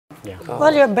Yeah.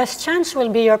 Well, your best chance will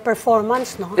be your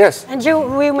performance, no? Yes. And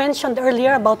we mentioned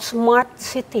earlier about smart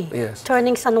city. Yes.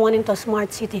 Turning San Juan into a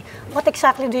smart city. What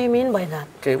exactly do you mean by that?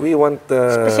 Okay, we want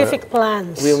Specific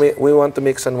plans. We want to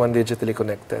make San Juan digitally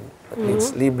connected. That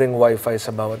means libreng Wi-Fi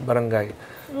sa bawat barangay.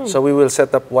 So we will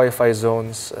set up Wi-Fi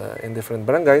zones in different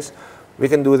barangays. We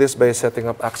can do this by setting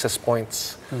up access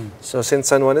points. So since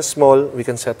San Juan is small, we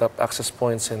can set up access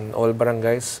points in all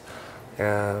barangays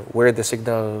where the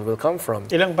signal will come from.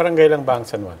 Ilang barangay lang ba ang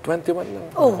San Juan? 21 lang.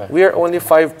 Oh. We are only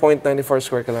 5.94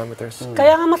 square kilometers.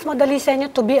 Kaya nga mas madali sa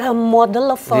inyo to be a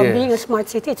model of being a smart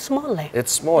city. It's small eh.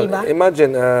 It's small. Diba?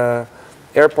 Imagine,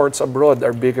 airports abroad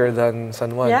are bigger than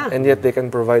San Juan, Yeah. and yet they can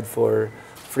provide for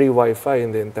free Wi-Fi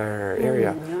in the entire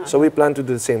area. So we plan to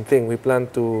do the same thing. We plan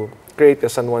to create a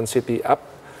San Juan City app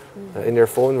in your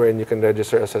phone wherein you can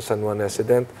register as a San Juan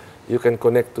resident. You can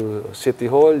connect to City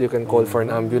Hall, you can call for an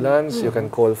ambulance, you can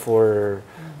call for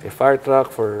a fire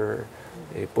truck, for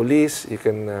a police, you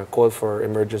can call for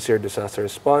emergency or disaster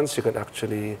response, you can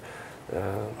actually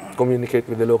communicate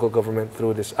with the local government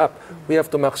through this app. We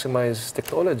have to maximize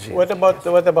technology. What about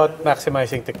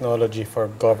maximizing technology for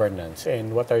governance?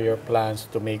 And what are your plans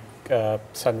to make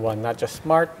San Juan not just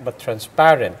smart but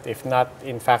transparent, if not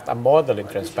in fact a model in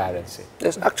transparency?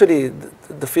 Yes, actually,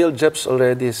 the field JEPs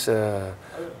already is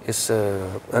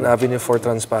an avenue for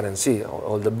transparency.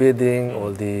 All the bidding,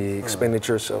 all the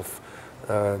expenditures of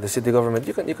the city government,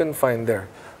 you can find there.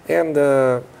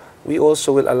 And we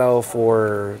also will allow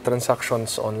for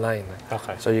transactions online.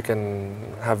 Okay. So you can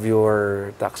have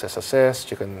your taxes assessed,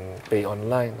 you can pay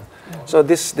online. So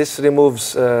this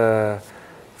removes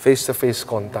face-to-face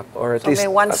contact, or at So least may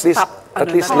one-stop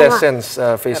lessens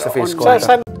face-to-face Pero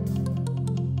contact.